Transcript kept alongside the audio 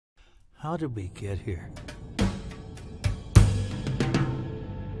How did we get here?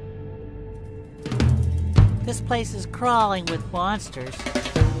 This place is crawling with monsters.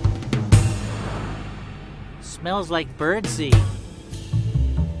 Smells like birdseed.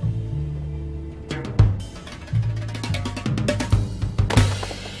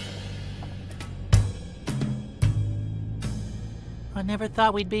 I never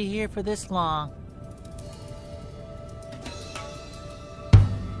thought we'd be here for this long.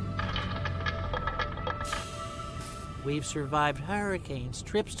 We've survived hurricanes,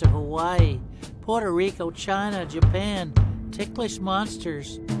 trips to Hawaii, Puerto Rico, China, Japan, ticklish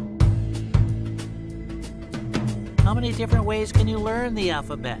monsters. How many different ways can you learn the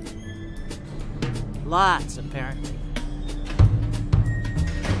alphabet? Lots, apparently.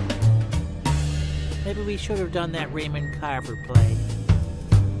 Maybe we should have done that Raymond Carver play.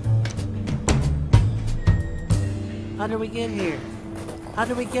 How did we get here? How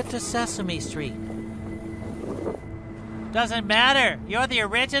did we get to Sesame Street? Doesn't matter. You're the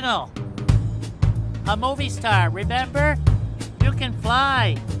original. A movie star, remember? You can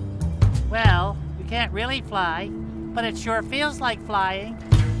fly. Well, you can't really fly, but it sure feels like flying.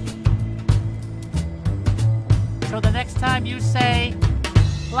 So the next time you say,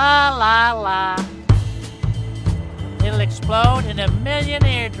 la la la, it'll explode in a million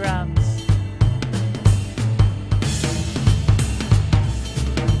eardrums.